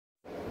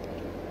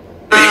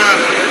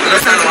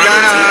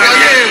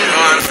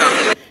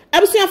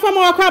Ebusuya fama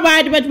wakwa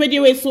ba de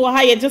bedwe so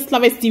ha ye just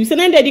love Steve se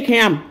nende di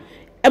kan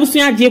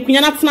ebusuya je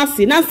kunya na tena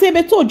se na se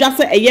beto odwa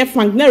se eye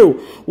Frank Nero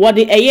wo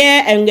de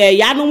eye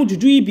yanom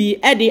juju ibi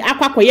e de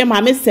akwakoye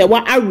maame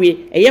Serwaa awe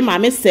eye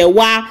maame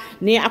Serwaa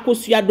ne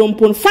akosua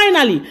dompon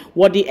finally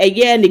wo de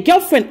eye ne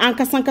girlfriend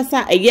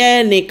ankasankasa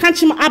eye ne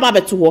kanchim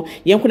ababeto ho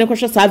ye nkone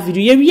kwhwe sa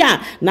video ye wi a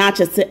na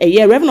achese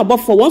eye Reverend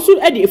Obofo wonso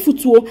e de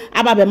efutuo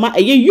ababema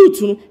eye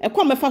youth no e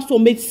komefa so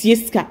metie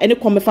sika ene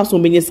komefa so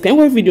menye sika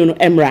en video no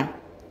emra.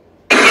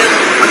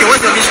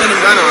 What's your mission in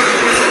Ghana?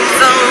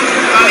 So,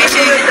 my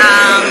mission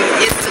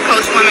is to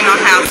coach women on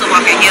how to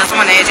walk in heels.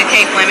 I want to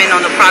educate women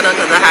on the product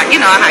of the high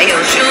heel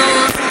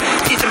shoes,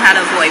 teach them how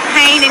to avoid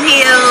pain in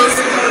heels,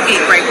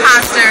 get great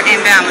posture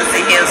and balance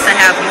in heels to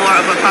have more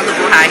of a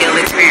comfortable high heel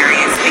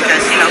experience.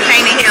 Because,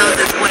 pain in heels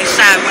is what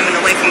shies women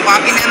away from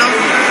walking in them.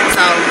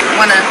 So, I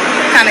want to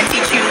kind of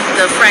teach you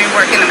the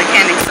framework and the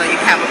mechanics so you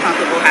can have a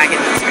comfortable high heel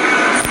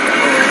experience.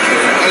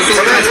 So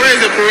where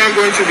is the program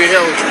going to be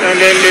held? And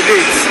then the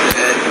dates?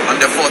 On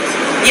the 4th.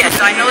 Yes,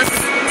 so I know it's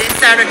this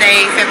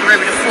Saturday,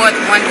 February the 4th,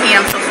 1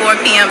 p.m. to 4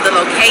 p.m. The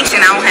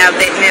location, I don't have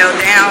that nailed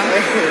down.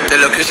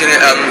 The location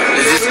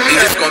is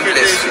this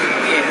complex?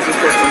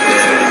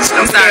 Yes.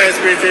 I'm sorry.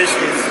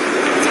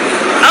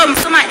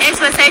 So my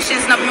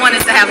expectations, number one,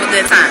 is to have a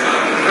good time,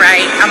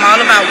 right? I'm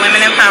all about women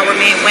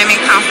empowerment, women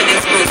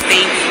confidence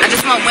boosting. I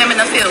just want women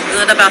to feel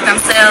good about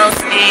themselves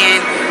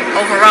and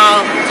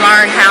overall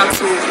learn how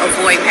to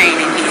avoid pain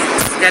in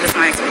heels. That is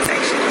my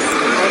expectation.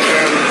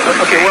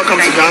 Okay, welcome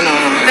to Ghana.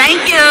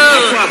 Thank you.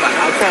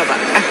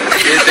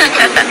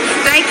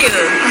 Thank you.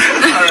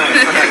 All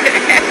right.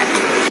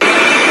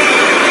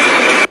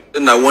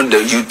 And I want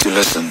the youth to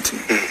listen to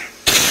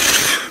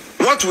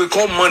what we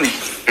call money,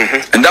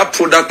 and that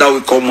product that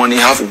we call money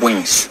have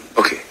wings.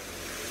 Okay.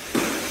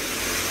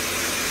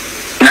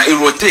 Now it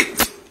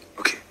rotates.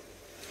 Okay.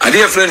 I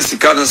dear friends, the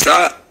can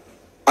say,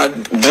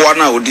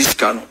 "Buana or this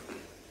cano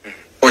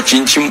or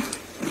chinchim."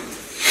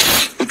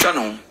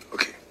 Utano.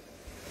 Okay.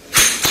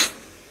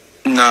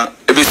 Now,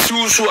 if it's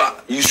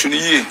you should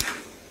hear.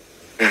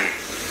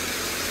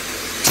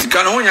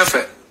 Sikano on your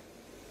fair.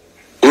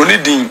 Only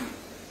ding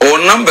or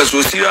numbers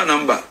will see a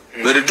number,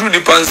 but it do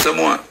depend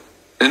someone.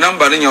 The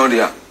number in your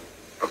dear.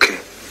 Okay.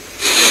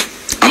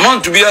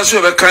 Amount to be a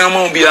so a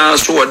camel be a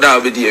so a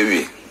dab with the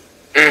away.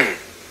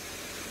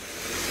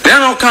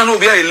 Then I can't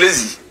be a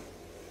lazy.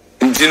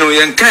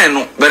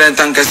 Yankano, but I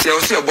think I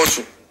see a boss.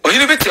 Or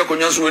you bet your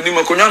conyas with him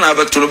a conyana,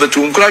 but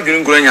to encourage you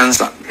in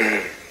Granyansa.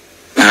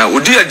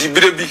 Would dear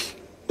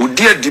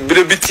the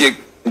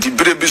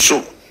brebi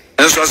so.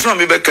 And so as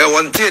long as I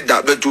wanted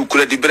that, but to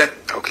could the bread.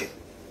 Okay.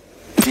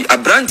 The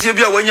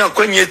Abrantibia when you're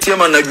going yet,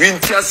 and a green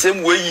tear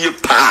same way ye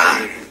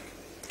pa.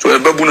 So a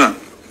babuna.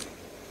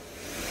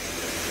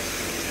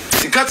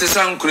 Sikati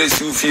sound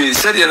crazy, you feel,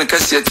 said in a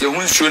cassette, you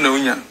won't show no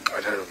nya.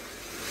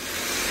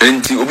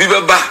 And to be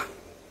ba.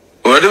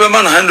 Or the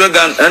man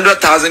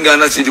 100,000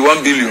 Ghana city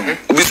 1 billion.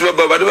 Obviously,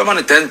 but the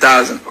man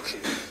 10,000. Okay.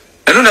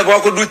 I don't know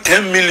could do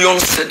 10 million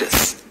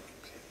cedis.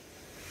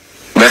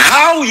 But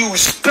how you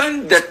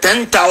spend the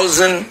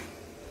 10,000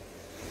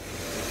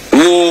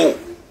 will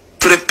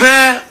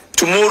prepare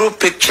tomorrow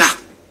picture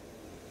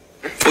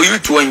for you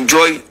to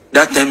enjoy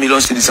that 10 million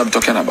cedis I'm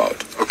talking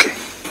about. Okay.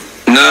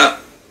 Now,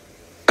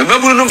 I'm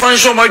not going to find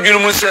so much you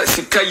know say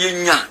sika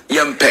yenya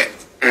yempe.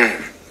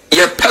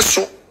 Ye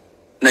peso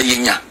na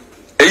yenya.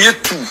 Eye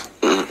two.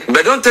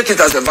 But don't take it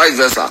as a vice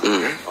versa.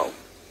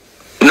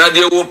 Now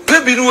they will pay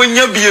bi no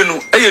nya bie no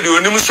eye de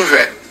onim so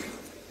hwe.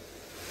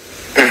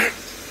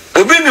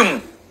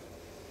 Obinim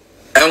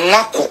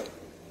enwako.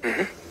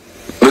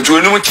 But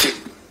onim chi.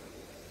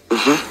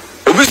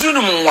 Obisu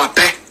no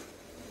mwape.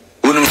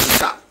 Onim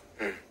sisa.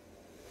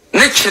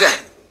 Ne kire.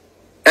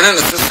 Ena ne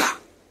sisa.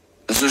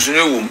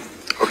 Nsunsunye wom.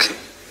 Okay.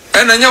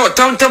 And I know what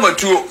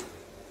tamatuo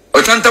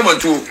or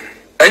tantamatu.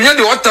 And yet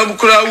the water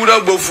kura ura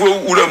bofu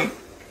uram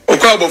or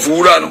kwabofu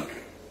urano.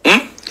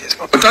 Yes,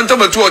 or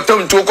tantamatu or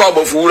tam to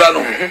kwabofu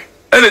urano.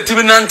 And the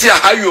timinantia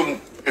hayum.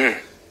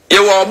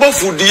 You were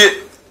bofu dear.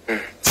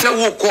 Say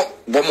woko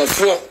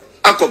bomofo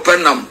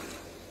akopenam.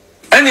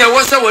 And ya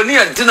was our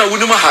near dinner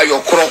with my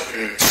hayo cro.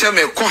 Say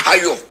me ko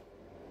hayo.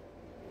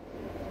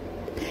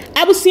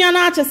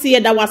 Abusiana chasi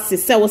da wasi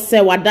se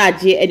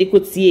wadaje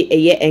edikotie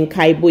eye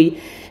enkaiboi.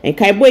 And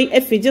Kaiboy,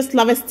 if you just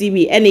love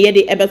TV, and ye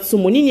the Ebert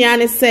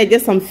Sumuninian said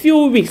just some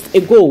few weeks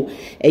ago,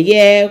 a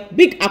year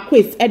big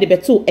Accuse at the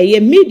betu, a year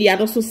media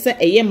also said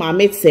a year my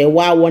mate say,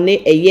 wow, one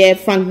a year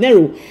Frank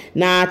Nero,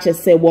 na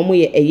just say 1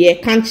 way a year,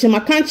 canchima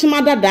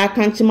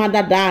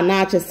da,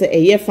 na just say a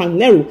year Frank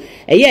Nero,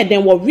 a year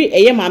then what read a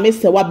year my mate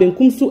say, what been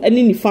kumsu and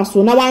in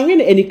faso. Now I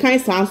really any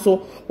kind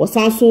sanso was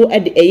sanso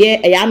at the a year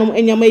a yanum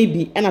and ya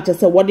maybe, and I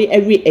just say what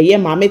every a year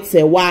my mate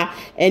say, why,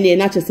 and ye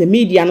not just a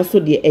media, and so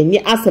dear, and ye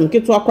ask them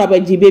get to a crab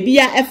baby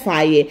ya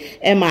efaye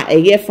ema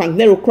eye Frank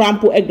Nero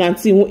Crampo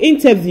egranti hu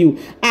interview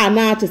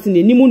na chese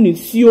ne nimu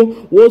nsuo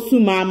wo su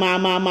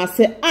ma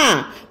se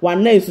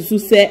wana nsusu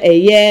se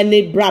eye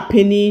ne bra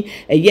penny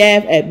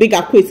eye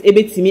bigger quiz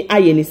ebetimi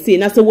aye ne se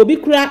na se wo bi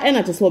kura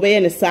na chese wo be ye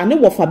ne sa ne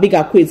wo fa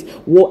bigger quiz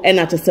wo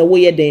na chese wo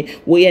ye den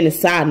wo ye ne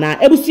sa na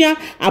ebusua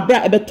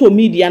abra ebeto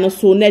media no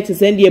so na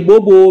chese ndie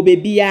bobo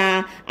baby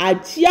ya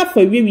achia fa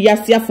wiwi ya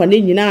sia fa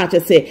ne nyina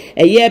chese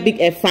eye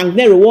big Frank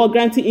Nero wo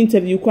granting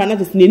interview kwa na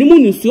chese ne nimu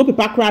nsuo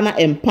pepa kra na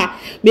empa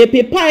me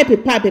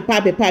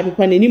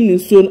pepa ne nimu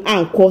nsuo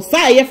anko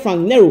sa eye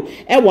Frank Nero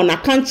ewo na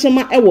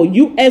kanchema ewo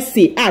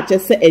USC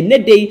chese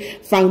enede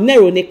Frank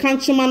Nero ne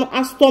kanchema no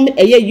astom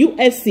eye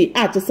USC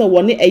chese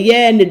woni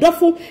eye ne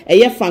dofo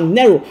eye Frank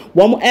Nero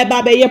wo mo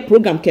eba be ye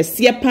program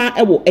kese pa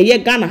ewo eye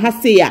Ghana ha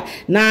se ya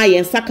na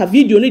ye nsaka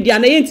video no dia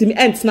na ye ntimi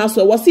entna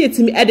so wo se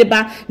etimi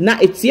edeba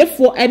na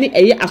etiefo ene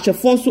eye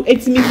ahwefo nso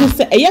etimi hu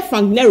se eye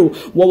Frank Nero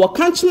wo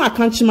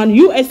kanchema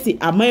no USC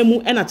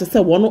amamu ena chese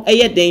wono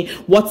eye den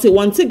wote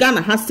wonte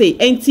Ghana ha se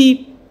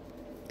enti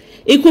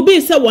it could be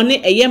say one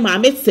eye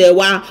maame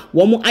Serwaa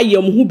womo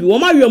ayem hu bi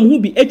womo ayem hu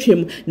bi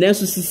etwem na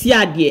nso sisi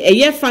ade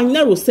eye Frank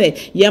Nero say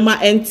yema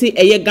enti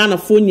eye Ghana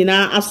fo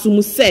nyina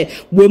asum say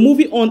we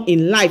moving on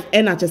in life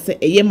na chese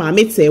eye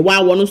maame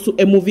Serwaa wono so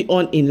moving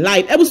on in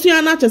life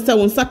ebusua na chese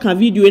won saka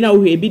video na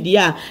wo ebi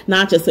dia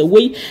na chese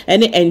we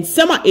ene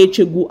ensema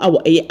echegu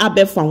awo eye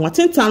abefa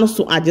watenta no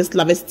so Just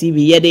Love Us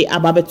TV yede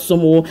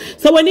ababetsomo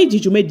so when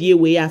jijumedie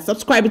we ya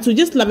subscribe to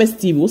Just Love Us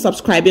TV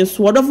subscribing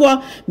so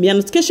whatever me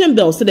notification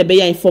bell so the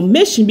be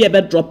information be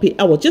able drop it.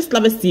 I will Just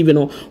Love Us TV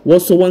no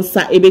was so one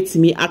sa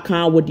ebetimi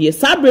aka wo de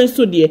sabre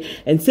so de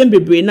ensem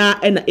bebre na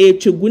na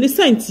echegu ni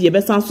santi ye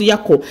besanso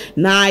yako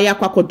na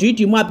yakwa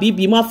didi mu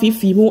abibi mu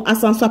afifi hu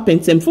asanso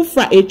pentem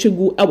fufra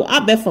echegu awo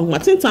abefa hu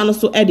atenta no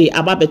so ede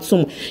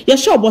ababetum ye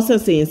sha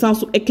obosense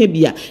yensanso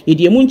ekebia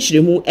ede mu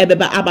nchiremu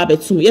ebeba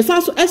ababetum ye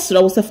sanso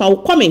esra wo sefa wo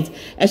comment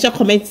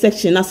comment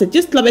section na say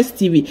Just Love Us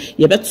TV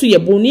ye betu ye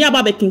bonu ya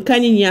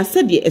ababekinkan nya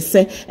sede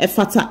ese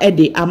efata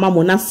ede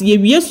amamo na se ye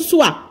wie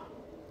susu a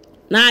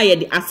na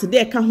ayede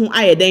asede ka ho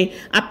ayeden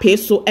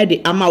apeso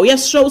ede ama wo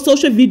yeshow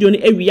social video no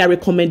ewia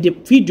recommend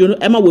video no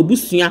ema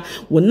webusua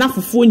wo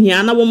nafofo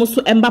hia na wo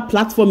so emba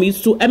platform yi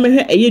so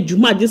emehwe eye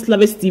djuma Just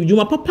Love Us TV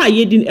djuma papa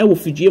yedin ewo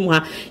fidue mu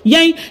ha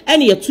yen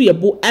ene yeto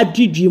yebo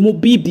adwidwe mu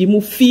bibi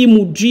mu fi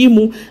mu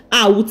dream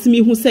a wutimi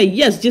hu say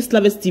yes Just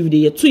Love Us TV de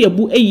yeto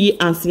yebo eyi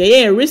anse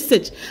ye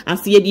research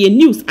anse ye de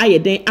news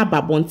ayeden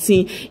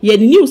ababontin ye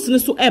de news no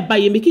so eba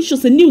ye make sure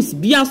say news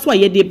bia so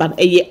ayede ba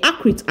eye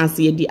accurate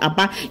anse ye de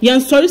aba yen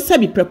sorry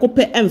bi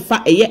prekope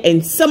emfa eye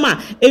ensema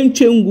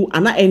entwengu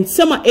ana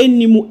ensema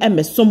enimu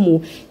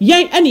emesomo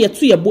yen ene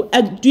yeto yebo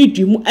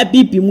adwidwi mu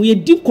abibi mu ye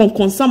di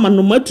konkonsama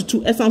no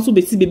matutu esanso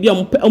besi bebi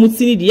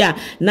omutini dia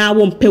na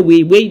wo mpe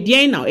we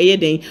den na eye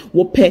den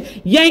wo pe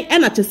yen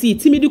ena chese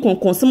timi di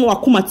konkonsama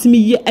wakoma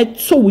timi ye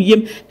eto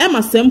wuyem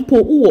ema sempo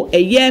wo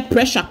eye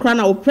pressure kra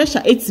na wo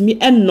pressure etimi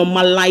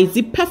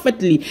normalize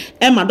perfectly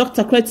ema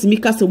doctor kra timi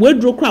ka se we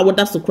dro kra wo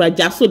da so kra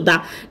ja so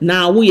da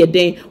na wo ye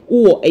den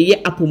wo eye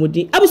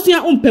apomodin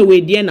abusua umpe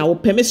we die na wo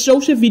peme show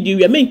video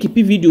we make keep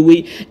video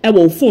we e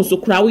wo phone so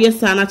kra wo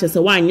yesa na chese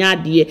wa anya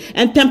de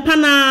entempa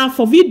na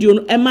for video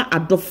no ema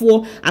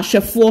adofo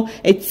ahwefo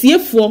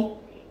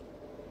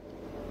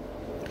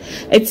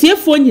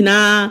etiefo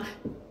nyina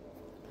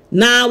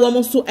na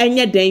womo so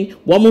enye den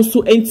womo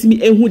so entimi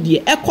ehu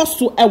de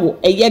ekoso ewo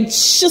eye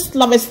Just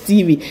Love Us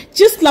TV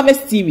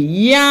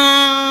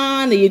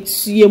ya na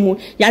yetie mu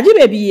ya de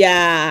baby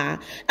ya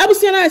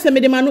abusia na se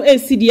medema no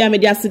ecd ya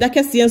media asida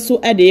kese nso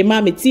ede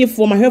ma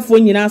metiefo mahwefo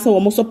nyina se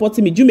womo support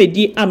me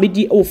dwumedi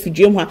amedi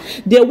ofidue ho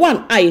the one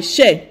I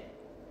share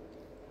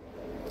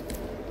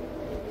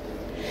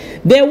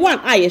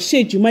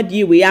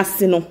dwumadi we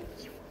ase no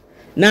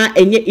na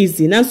enye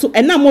easy nanso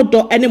ena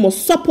modo ene mo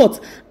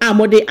support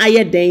amode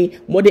ayeden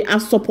mode a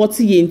support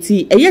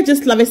yenti eye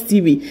Just Love Us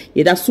TV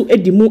yeda so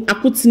edimu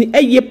akotini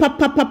eye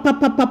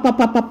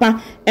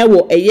papa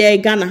ewo eye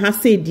Ghana ha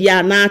se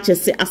dia na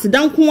chese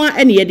asidanko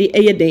a ene yede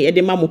eyeden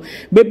yede mamo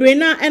bebre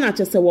na ena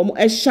chese wo mo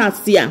ehya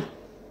a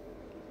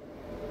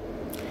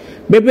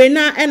bebre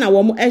na ena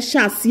wo mo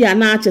ehya a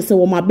na chese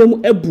wo mabemu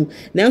ebu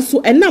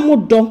nanso ena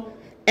modo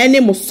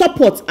ene mo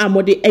support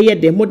amode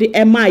eyede mode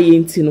ema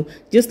yenti no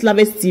Just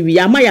Love Us TV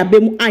ya ma ya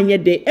bemu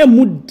anyede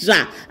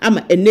emudra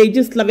ama ene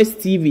Just Love Us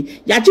TV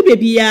ya ji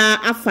bebi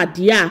ya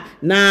afadia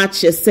na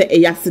chese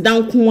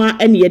eyasidanko a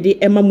ene yede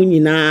ema mu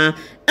nyina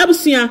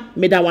abusua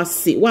meda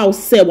wase wa wo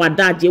se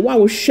wadade wa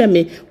wo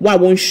hweme wa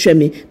wo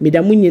nhweme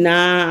meda mu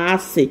nyina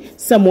ase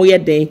se mo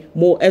yeden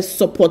mo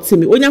support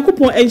me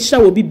onyankopon enhya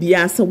wo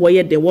bibia se wo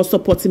yeden wo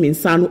support me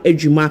nsano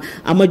adwuma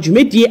ama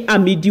dwumedie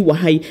amedi wo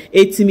hai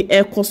etimi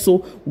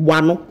ekoso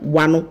wano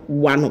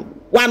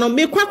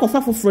me kwa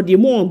kofa foforo de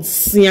mo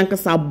nsia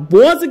nkasa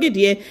bozige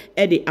de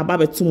e de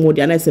ababeto mo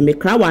de na se me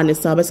kra wa ne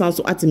sa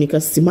besanso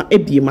atimika sima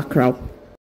ebie makraw